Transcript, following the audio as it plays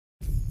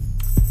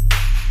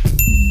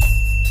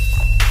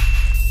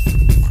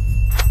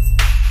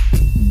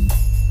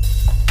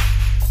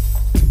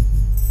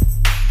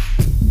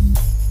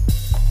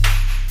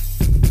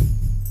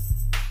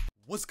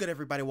What's good,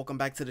 everybody? Welcome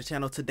back to the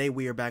channel. Today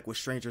we are back with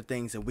Stranger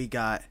Things, and we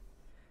got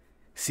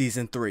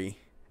Season 3,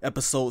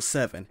 Episode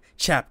 7,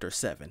 Chapter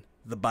 7,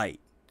 The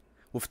Bite.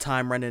 With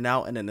time running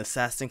out and an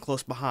assassin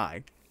close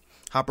behind,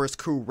 Hopper's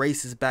crew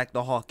races back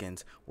to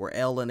Hawkins, where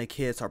Elle and the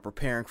kids are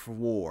preparing for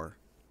war.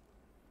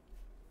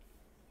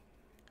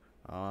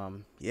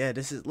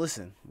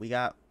 Listen, we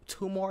got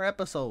 2 more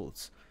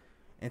episodes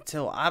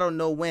until I don't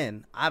know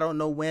when, you know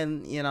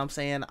what I'm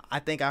saying? I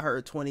think I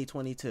heard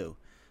 2022.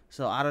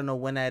 So I don't know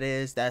when that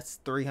is. That's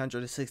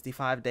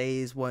 365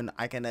 days when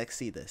I can next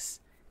see this.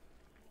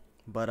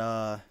 But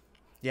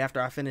yeah,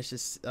 after I finish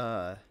this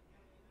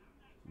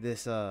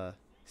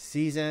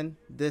season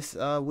this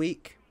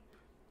week,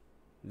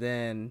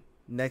 then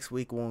next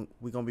week we're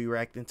gonna be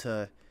reacting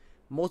to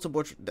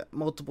multiple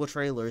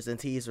trailers and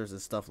teasers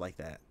and stuff like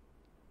that.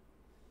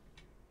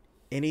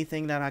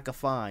 Anything that I could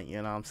find, you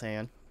know what I'm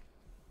saying?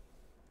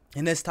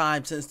 And this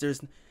time,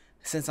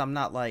 since I'm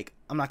not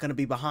gonna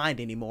be behind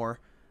anymore,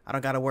 I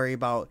don't gotta worry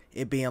about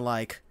it being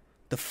like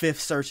the 5th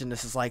search and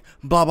this is like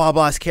blah blah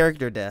blah's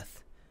character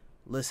death.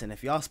 Listen,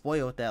 if y'all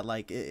spoil with that,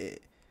 like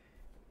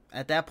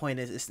at that point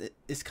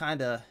it's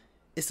kinda,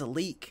 it's a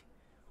leak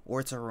or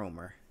it's a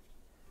rumor.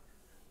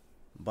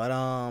 But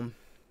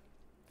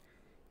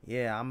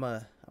yeah, I'ma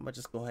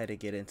just go ahead and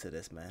get into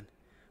this, man.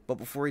 But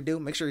before we do,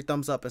 make sure you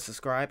thumbs up and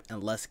subscribe,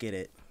 and let's get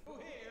it. Who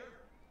here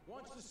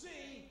wants to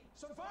see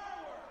some fireworks?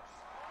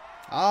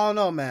 I don't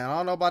know, man. I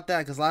don't know about that,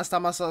 because last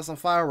time I saw some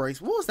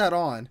fireworks, what was that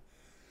on?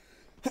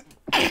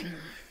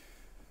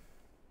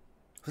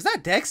 Was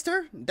that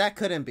Dexter? That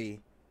couldn't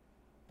be.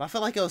 But I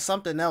feel like it was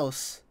something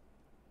else.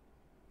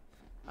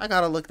 I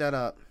gotta look that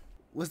up.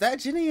 Was that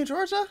Ginny in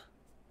Georgia?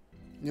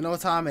 You know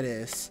what time it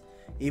is.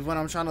 Even when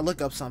I'm trying to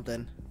look up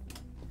something.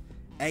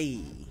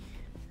 Hey.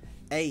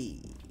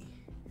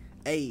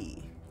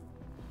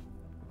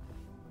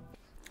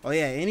 Oh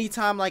yeah,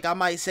 anytime like I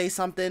might say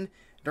something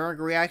during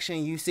a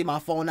reaction, you see my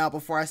phone out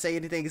before I say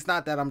anything. It's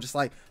not that I'm just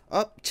like,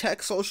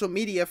 check social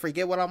media,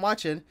 forget what I'm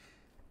watching.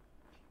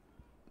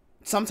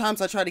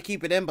 Sometimes I try to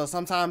keep it in, but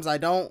sometimes I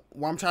don't,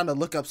 where I'm trying to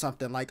look up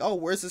something like, oh,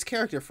 where's this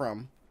character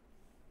from?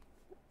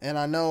 And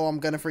I know I'm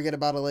gonna forget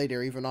about it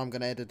later, even though I'm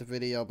gonna edit the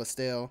video, but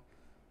still.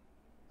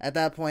 At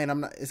that point,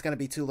 it's gonna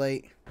be too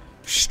late.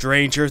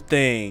 Stranger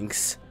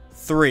Things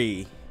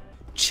 3,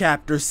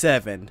 Chapter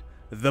 7,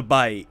 The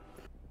Bite.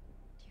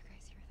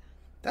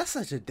 That's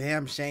such a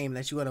damn shame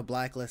that you on a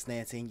blacklist,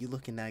 Nancy, and you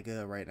looking that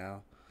good right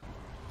now.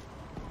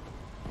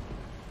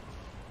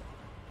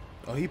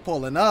 Oh, he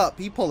pulling up.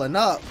 He pulling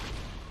up.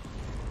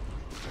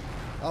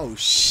 Oh,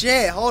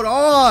 shit. Hold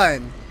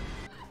on.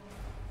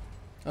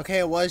 Okay,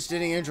 it was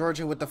Ginny in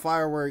Georgia with the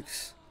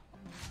fireworks.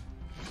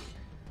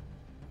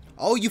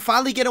 Oh, you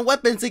finally getting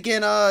weapons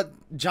again,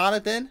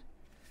 Jonathan.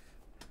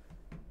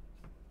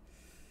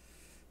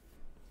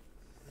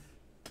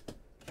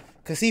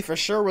 Because he for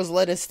sure was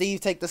letting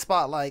Steve take the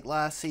spotlight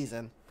last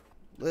season.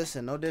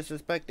 Listen, no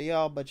disrespect to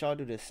y'all, but y'all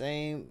do the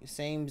same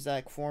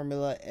exact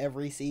formula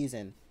every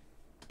season.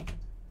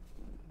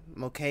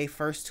 Okay,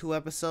 first 2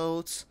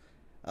 episodes.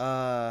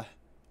 Oh,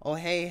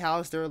 hey,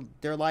 how's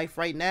their life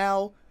right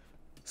now?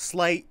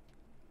 Slight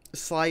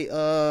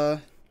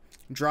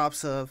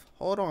drops of,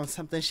 hold on,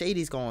 something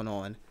shady's going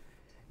on.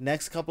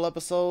 Next couple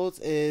episodes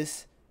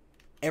is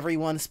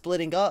everyone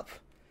splitting up,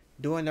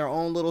 doing their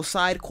own little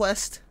side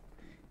quest.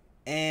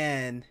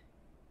 And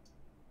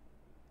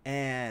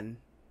the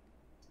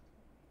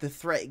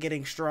threat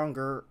getting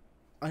stronger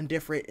on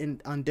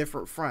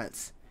different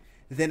fronts.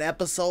 Then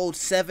episode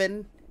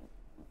 7,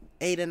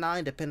 8, and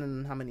 9, depending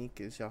on how many,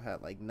 because y'all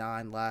had like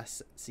 9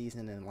 last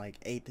season and like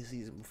 8 the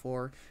season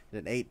before,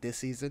 and then 8 this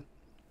season.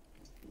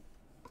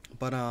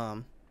 But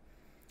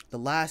the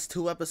last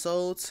 2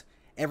 episodes,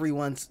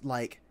 everyone's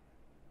like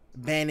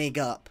banding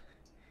up,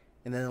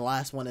 and then the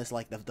last one is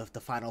like the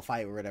final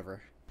fight or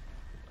whatever.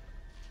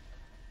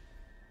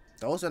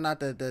 Those are not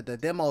the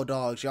demo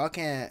dogs. Y'all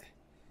can't.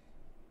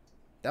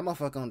 That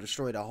motherfucker gonna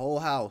destroy the whole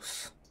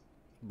house.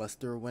 Bust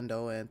through a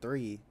window in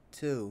 3,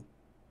 2,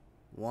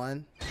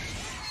 1.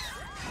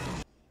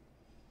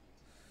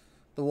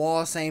 The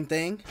wall, same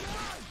thing.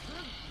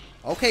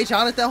 Okay,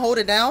 Jonathan, hold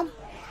it down.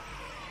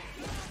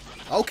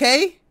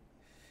 Okay.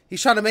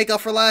 He's trying to make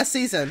up for last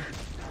season.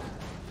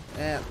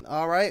 And,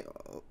 alright.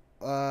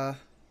 Hold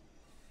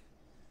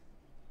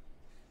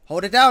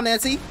it down,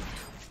 Nancy.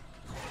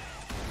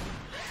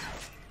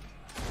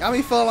 Got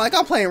me feeling like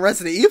I'm playing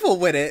Resident Evil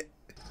with it.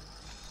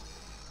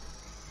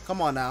 Come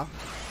on now.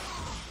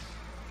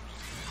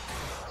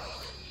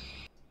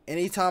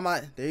 Anytime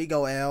there you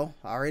go, L.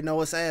 I already know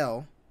it's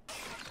L.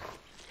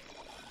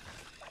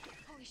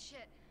 Holy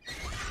shit.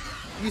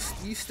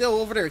 You still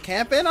over there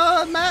camping,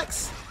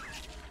 Max?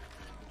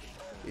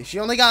 If she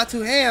only got 2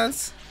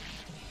 hands.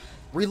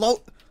 Reload.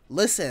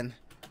 Listen,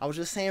 I was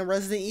just saying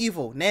Resident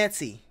Evil.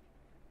 Nancy.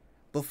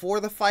 Before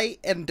the fight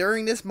and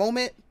during this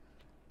moment,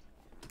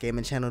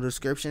 gaming channel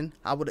description,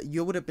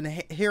 you would have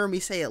been hearing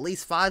me say at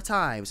least 5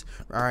 times.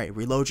 All right,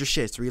 reload your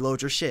shits,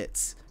 reload your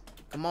shits.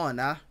 Come on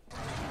now.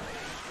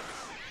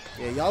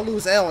 Yeah, y'all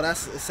lose L.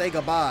 That's say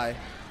goodbye.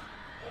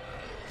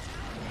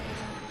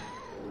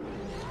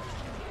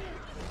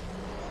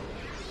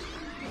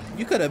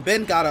 You could have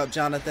been got up,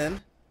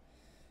 Jonathan.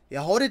 Yeah,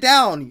 hold it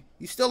down.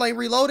 You still ain't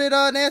reloaded,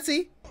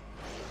 Nancy?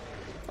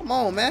 Come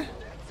on, man.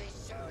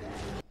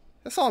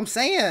 That's all I'm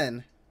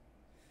saying.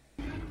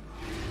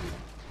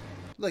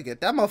 Look at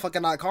that motherfucker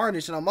not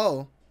Carnage no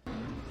more.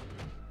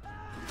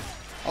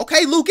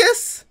 Okay,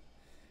 Lucas.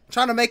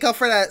 Trying to make up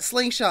for that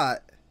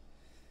slingshot.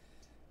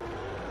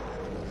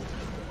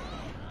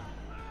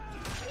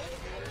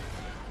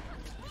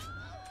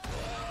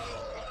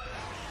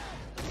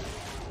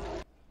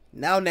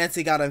 Now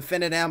Nancy got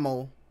infinite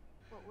ammo.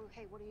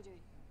 Hey, what are you doing?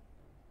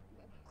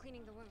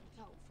 Cleaning the wound.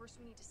 No, first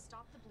we need to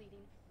stop the bleeding,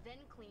 then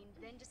clean,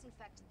 then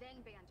disinfect, then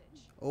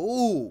bandage.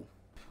 Ooh.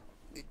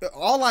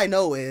 All I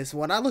know is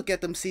when I look at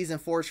them season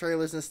 4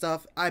 trailers and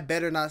stuff, I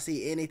better not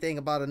see anything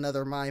about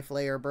another Mind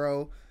Flayer,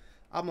 bro.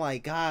 I'm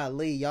like,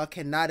 golly, y'all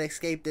cannot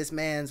escape this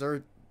man's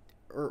or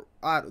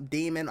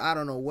demon. I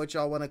don't know what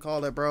y'all want to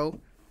call it, bro.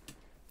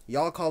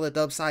 Y'all call it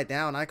upside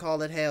down. I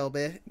call it hell,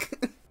 bitch.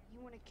 You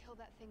want to kill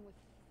that thing with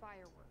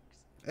fireworks?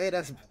 Hey,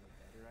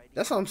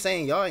 that's what I'm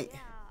saying. Y'all ain't. Yeah,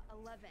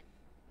 11.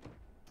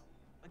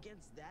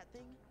 Against that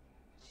thing,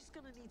 she's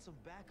gonna need some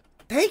backup.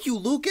 Thank you,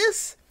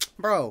 Lucas.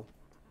 Bro.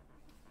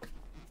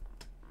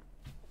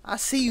 I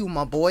see you,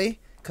 my boy.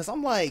 Cause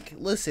I'm like,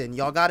 listen,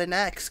 y'all got an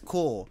axe?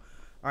 Cool.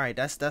 Alright,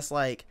 that's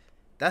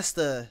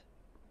the...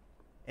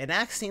 An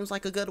axe seems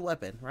like a good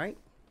weapon, right?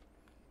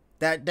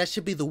 That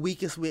should be the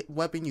weakest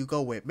weapon you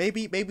go with.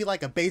 Maybe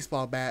like a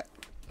baseball bat.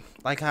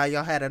 Like how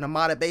y'all had an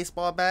Amada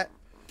baseball bat.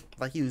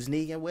 Like you was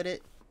Negan with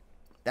it.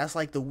 That's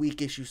like the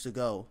weakest used to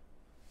go.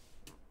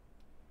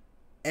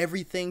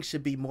 Everything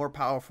should be more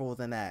powerful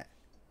than that.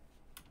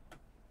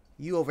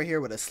 You over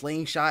here with a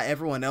slingshot.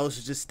 Everyone else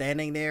is just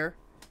standing there.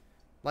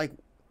 Like,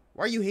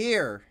 why are you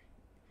here?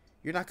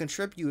 You're not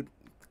contributing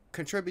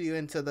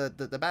to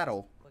the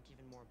battle. Look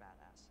even more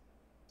badass.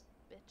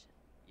 Bitch.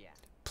 Yeah.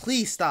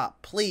 Please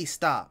stop. Please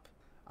stop.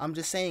 I'm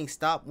just saying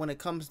stop when it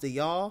comes to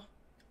y'all.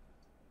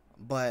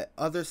 But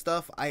other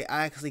stuff, I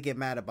actually get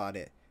mad about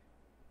it.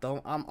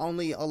 I'm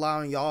only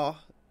allowing y'all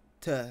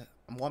to...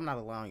 Well, I'm not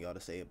allowing y'all to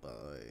say it, but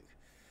like,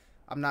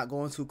 I'm not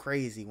going too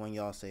crazy when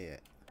y'all say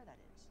it. That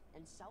is.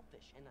 And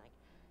selfish. And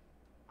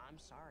I'm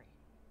sorry.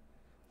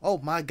 Oh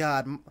my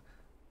God.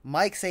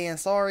 Mike saying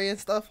sorry and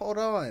stuff. Hold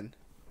on.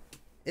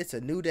 It's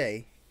a new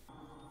day.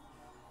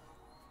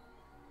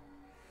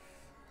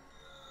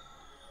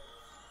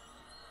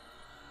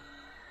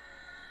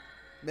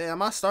 Man,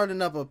 am I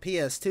starting up a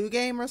PS2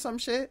 game or some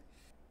shit?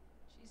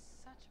 She's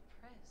such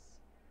a press.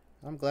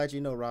 I'm glad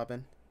you know,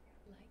 Robin.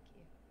 Like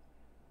you.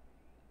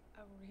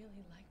 I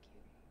really like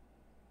you.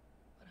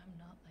 But I'm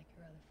not like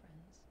your other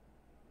friends.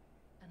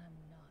 And I'm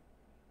not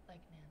like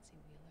Nancy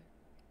Wheeler.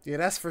 Yeah,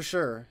 that's for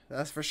sure.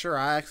 That's for sure.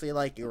 I actually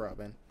like you,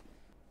 Robin.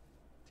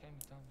 Tammy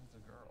Thompson's a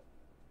girl.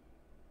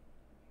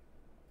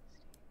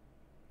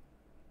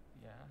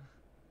 Yeah.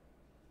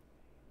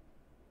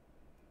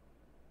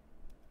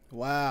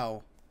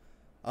 Wow.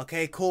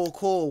 Okay,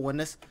 cool. When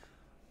this...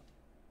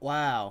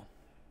 Wow.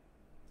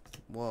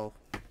 Whoa.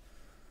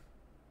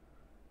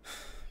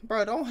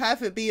 Bro, don't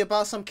have it be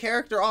about some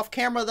character off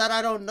camera that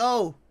I don't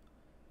know.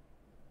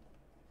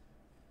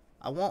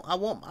 I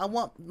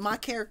want my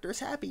characters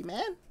happy,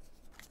 man.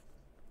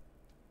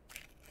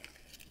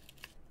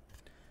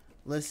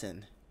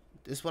 Listen,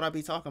 this is what I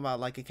be talking about.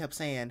 Like, it kept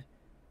saying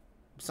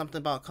something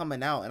about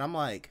coming out, and I'm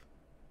like,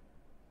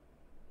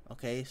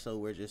 okay, so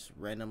we're just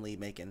randomly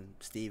making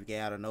Steve gay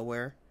out of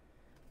nowhere.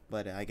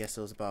 But I guess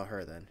it was about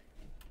her then.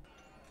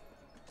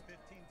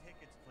 15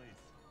 tickets, please.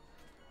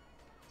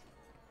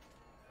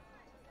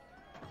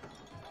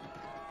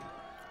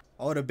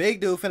 Oh, the big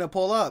dude finna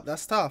pull up.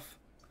 That's tough.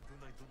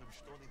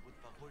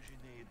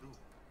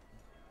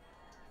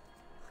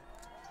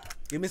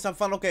 Give me some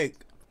funnel cake.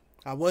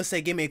 I would say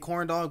give me a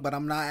corn dog, but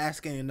I'm not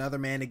asking another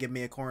man to give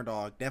me a corn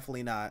dog.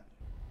 Definitely not.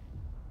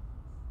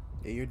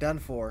 Yeah, you're done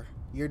for.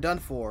 You're done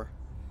for.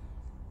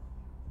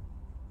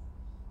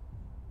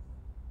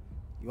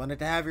 You wanted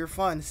to have your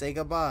fun. Say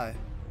goodbye.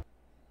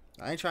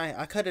 I ain't trying.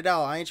 I cut it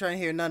out. I ain't trying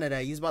to hear none of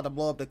that. He's about to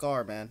blow up the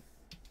car, man.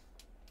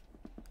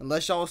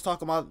 Unless y'all was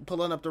talking about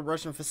pulling up the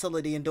Russian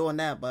facility and doing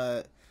that,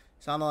 but it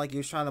sounded like you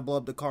was trying to blow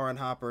up the car on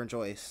Hopper and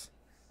Joyce.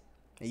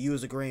 And you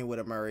was agreeing with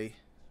it, Murray.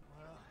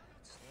 Well,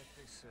 it's like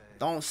they say.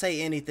 Don't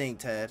say anything,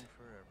 Ted.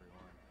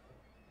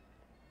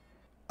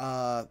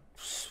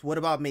 What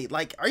about me?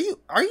 Like, are you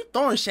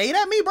throwing shade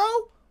at me, bro?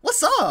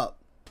 What's up?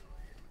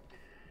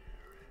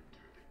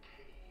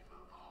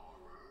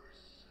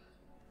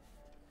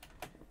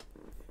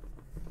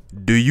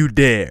 Do you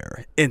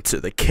dare enter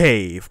the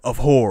cave of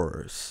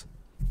horrors?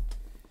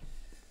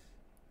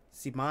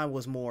 See, mine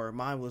was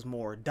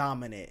more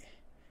dominant.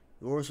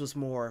 Yours was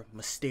more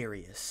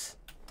mysterious.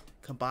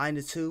 Combine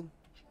the two.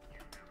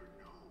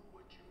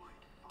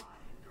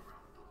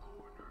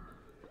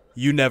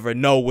 You never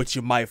know what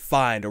you might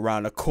find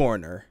around a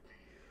corner.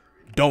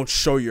 Don't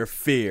show your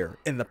fear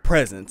in the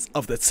presence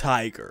of the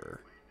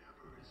tiger,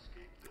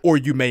 or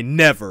you may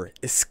never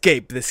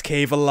escape this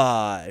cave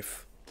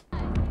alive.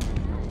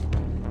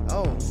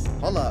 Oh,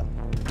 hold up.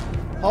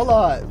 Hold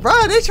on.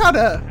 Bro, they trying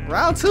to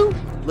round two?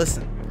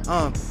 Listen,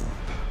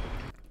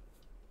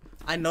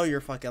 I know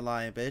you're fucking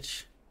lying,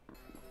 bitch.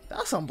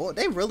 That's some bull.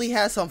 They really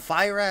had some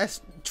fire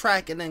ass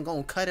track and then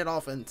gonna cut it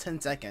off in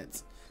 10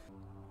 seconds.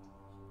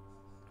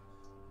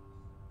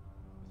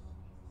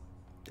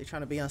 They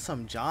trying to be on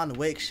some John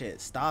Wick shit.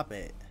 Stop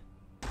it.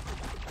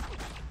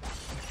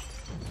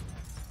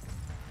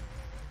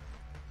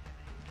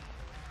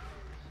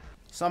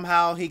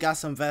 Somehow he got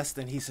some vests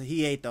and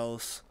he ate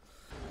those.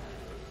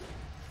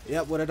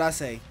 Yep, what did I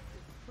say?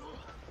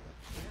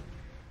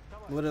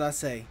 What did I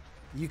say?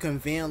 You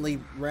conveniently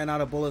ran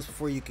out of bullets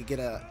before you could get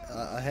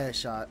a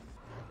headshot.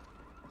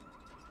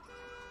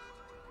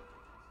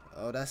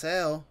 Oh, that's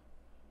L.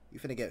 You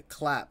finna get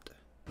clapped.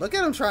 Look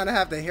at him trying to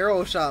have the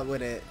hero shot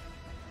with it.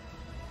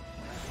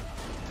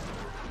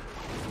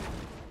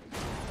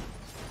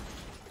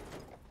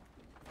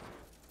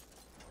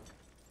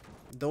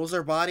 Those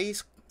are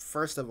bodies,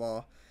 first of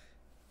all.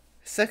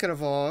 Second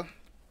of all,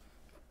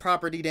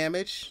 property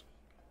damage.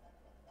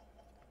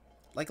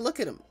 Like, look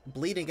at him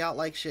bleeding out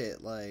like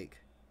shit. Like,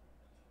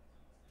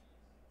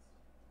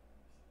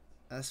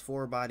 that's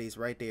 4 bodies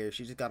right there.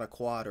 She just got a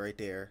quad right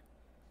there.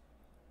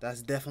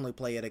 That's definitely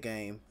play of the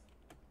game.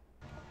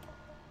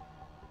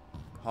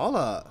 Hold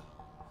up.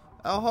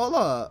 Oh, hold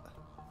up.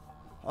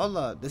 Hold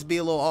up. This be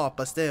a little off,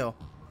 but still.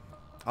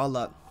 Hold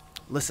up.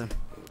 Listen,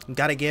 you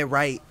gotta get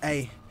right.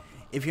 Hey,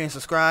 if you ain't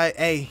subscribed,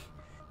 hey,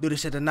 do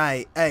this shit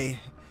tonight. Hey,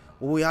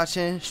 we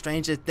watching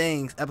Stranger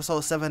Things,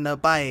 episode 7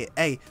 of Bite.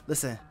 Hey,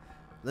 listen.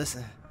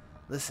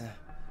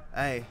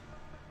 Hey,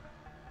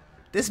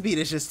 this beat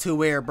is just too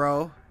weird,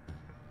 bro.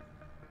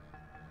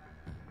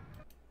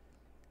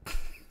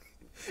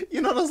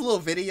 You know those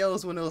little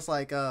videos when it was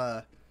like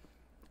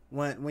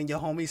when your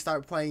homies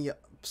start playing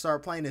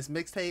this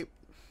mixtape,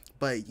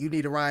 but you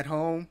need a ride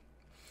home,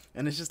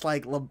 and it's just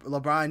like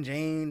LeBron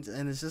James,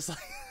 and it's just like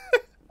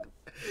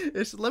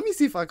let me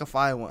see if I can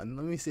find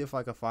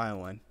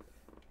one.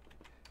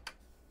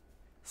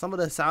 Some of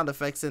the sound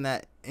effects in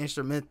that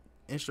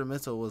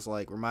instrumental was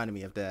like reminding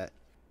me of that.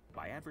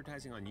 By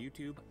advertising on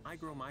YouTube, I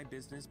grow my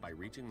business by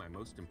reaching my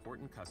most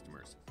important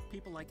customers,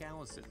 people like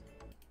Allison.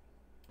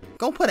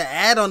 Gonna put an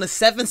ad on a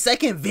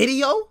 7-second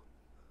video?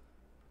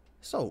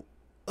 So,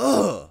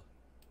 ugh.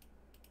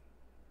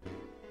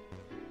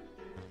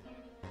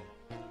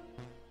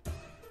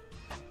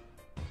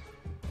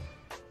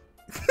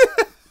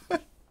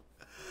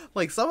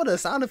 Like, some of the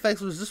sound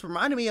effects was just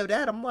reminding me of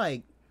that. I'm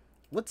like,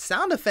 what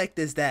sound effect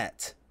is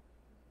that?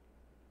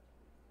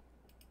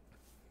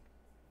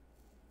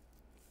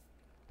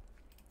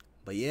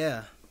 But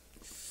yeah,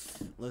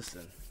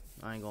 listen,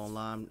 I ain't gonna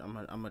lie,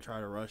 I'm gonna try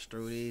to rush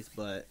through these,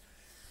 but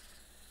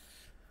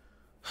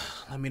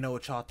let me know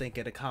what y'all think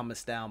in the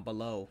comments down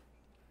below.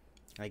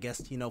 I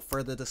guess, you know,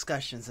 further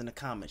discussions in the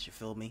comments, you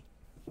feel me?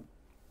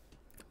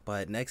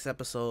 But next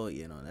episode,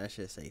 you know, that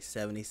should say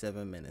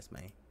 77 minutes,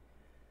 man.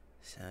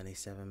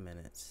 77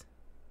 minutes.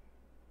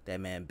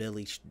 That man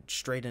Billy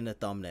straight in the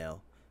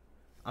thumbnail.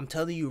 I'm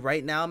telling you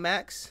right now,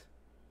 Max,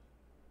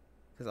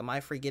 because I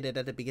might forget it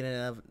at the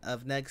beginning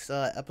of next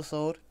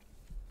episode.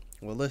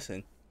 Well,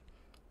 listen,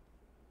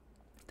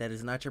 that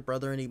is not your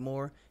brother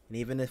anymore, and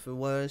even if it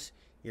was,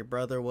 your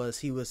brother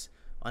he was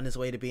on his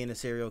way to being a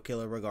serial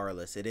killer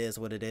regardless. It is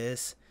what it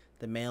is.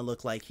 The man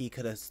looked like he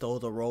could have stole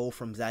the role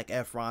from Zac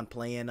Efron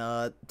playing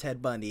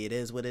Ted Bundy. It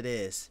is what it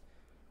is.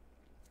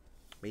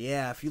 But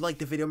yeah, if you like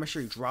the video, make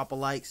sure you drop a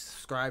like,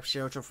 subscribe,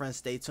 share with your friends.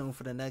 Stay tuned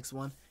for the next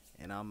one,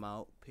 and I'm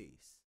out.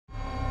 Peace.